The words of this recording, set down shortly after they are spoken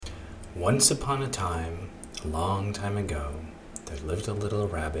Once upon a time, a long time ago, there lived a little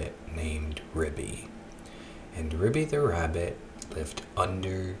rabbit named Ribby. And Ribby the rabbit lived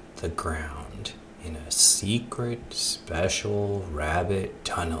under the ground in a secret, special rabbit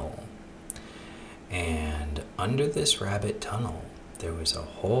tunnel. And under this rabbit tunnel, there was a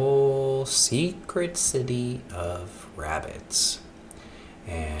whole secret city of rabbits.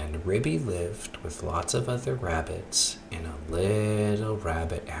 And Ribby lived with lots of other rabbits in a little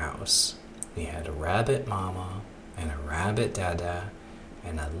rabbit house. He had a rabbit mama and a rabbit dada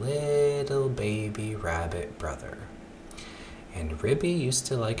and a little baby rabbit brother. And Ribby used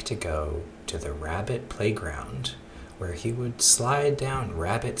to like to go to the rabbit playground where he would slide down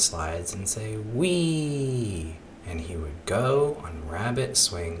rabbit slides and say, "Wee!" And he would go on rabbit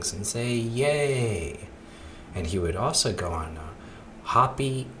swings and say, "Yay!" And he would also go on a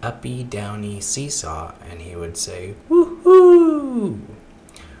hoppy, uppy, downy seesaw, and he would say, "Woohoo!"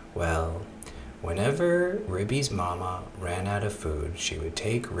 Well, whenever Ribby's mama ran out of food, she would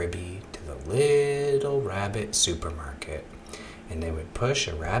take Ribby to the little rabbit supermarket, and they would push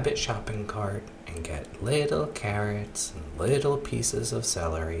a rabbit shopping cart and get little carrots and little pieces of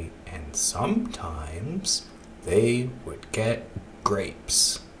celery, and sometimes they would get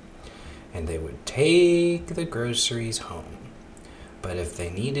grapes. And they would take the groceries home. But if they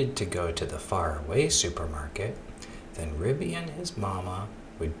needed to go to the faraway supermarket, then Ribby and his mama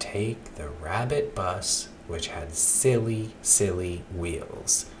would take the rabbit bus, which had silly, silly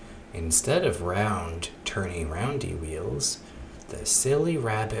wheels. Instead of round, turny, roundy wheels, the silly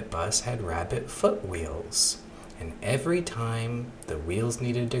rabbit bus had rabbit foot wheels. And every time the wheels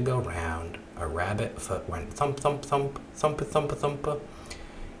needed to go round, a rabbit foot went thump, thump, thump, thump, thump, thump.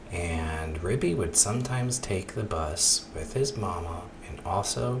 And Ribby would sometimes take the bus with his mama and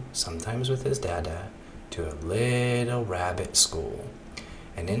also sometimes with his dada to a little rabbit school.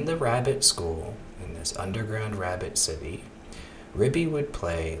 And in the rabbit school, in this underground rabbit city, Ribby would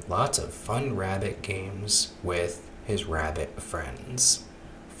play lots of fun rabbit games with his rabbit friends.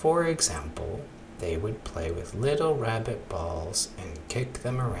 For example, they would play with little rabbit balls and kick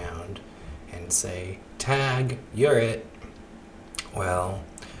them around and say, "Tag, you're it." Well,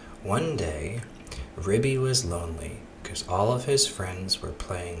 one day, Ribby was lonely because all of his friends were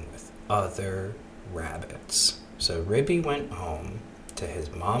playing with other rabbits. So Ribby went home to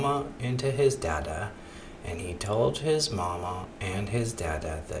his mama and to his dada, and he told his mama and his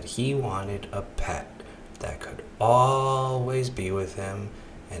dada that he wanted a pet that could always be with him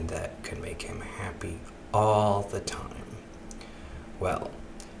and that could make him happy all the time. Well,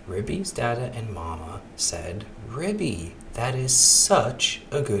 Ribby's dada and mama said, "Ribby, that is such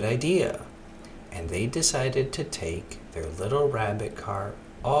a good idea." And they decided to take their little rabbit car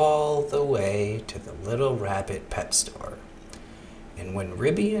all the way to the little rabbit pet store. And when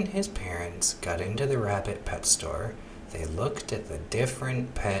Ribby and his parents got into the rabbit pet store, they looked at the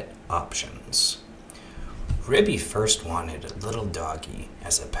different pet options. Ribby first wanted a little doggy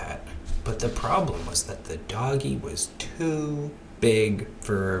as a pet, but the problem was that the doggy was too big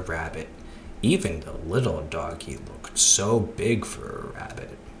for a rabbit. Even the little doggy looked so big for a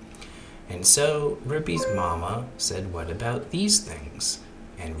rabbit. And so Ribby's mama said, "What about these things?"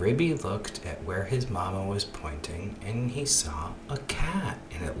 And Ribby looked at where his mama was pointing, and he saw a cat,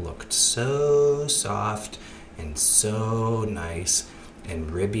 and it looked so soft and so nice,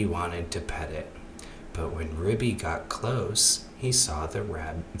 and Ribby wanted to pet it. But when Ribby got close, he saw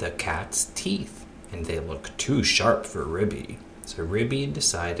the cat's teeth, and they looked too sharp for Ribby. So Ribby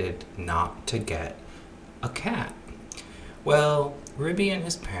decided not to get a cat. Well, Ribby and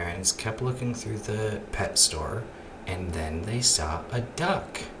his parents kept looking through the pet store, and then they saw a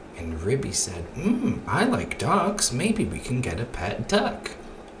duck. And Ribby said, "I like ducks. Maybe we can get a pet duck."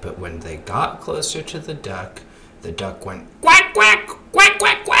 But when they got closer to the duck went quack, quack, quack,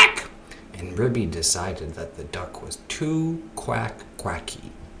 quack, quack. And Ribby decided that the duck was too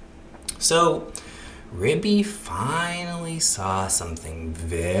quacky. So Ribby finally saw something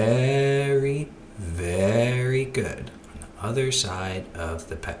very, very good on the other side of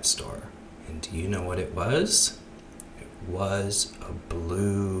the pet store. And do you know what it was? It was a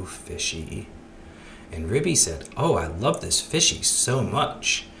blue fishy. And Ribby said, "Oh, I love this fishy so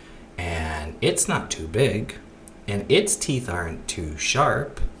much. And it's not too big. And its teeth aren't too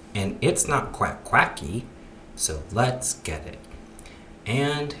sharp. And it's not quacky. So let's get it."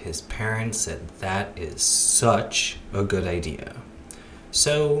 And his parents said, "That is such a good idea."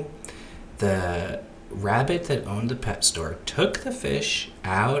 So the rabbit that owned the pet store took the fish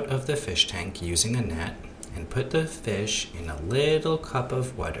out of the fish tank using a net and put the fish in a little cup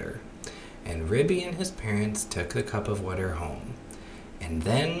of water. And Ribby and his parents took the cup of water home. And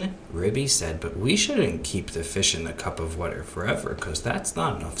then Ribby said, but we shouldn't keep the fish in the cup of water forever because that's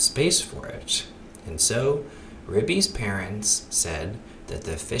not enough space for it. And so Ribby's parents said that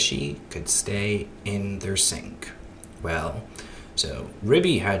the fishy could stay in their sink. Well, so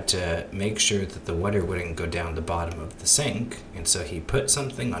Ribby had to make sure that the water wouldn't go down the bottom of the sink, and so he put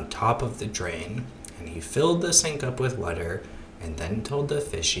something on top of the drain, and he filled the sink up with water, and then told the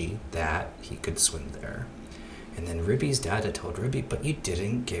fishy that he could swim there. And then Ribby's dad had told Ribby, but you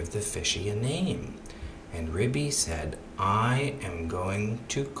didn't give the fishy a name. And Ribby said, I am going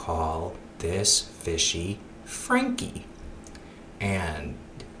to call this fishy Frankie. And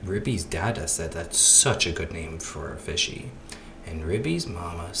Ribby's dada said, that's such a good name for a fishy. And Ribby's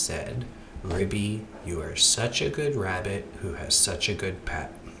mama said, Ribby, you are such a good rabbit who has such a good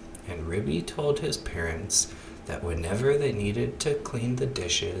pet. And Ribby told his parents that whenever they needed to clean the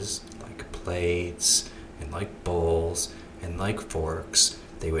dishes, like plates and like bowls and like forks,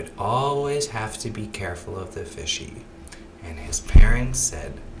 they would always have to be careful of the fishy. And his parents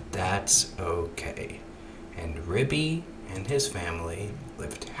said, that's okay. And Ribby and his family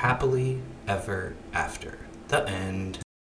lived happily ever after. The end.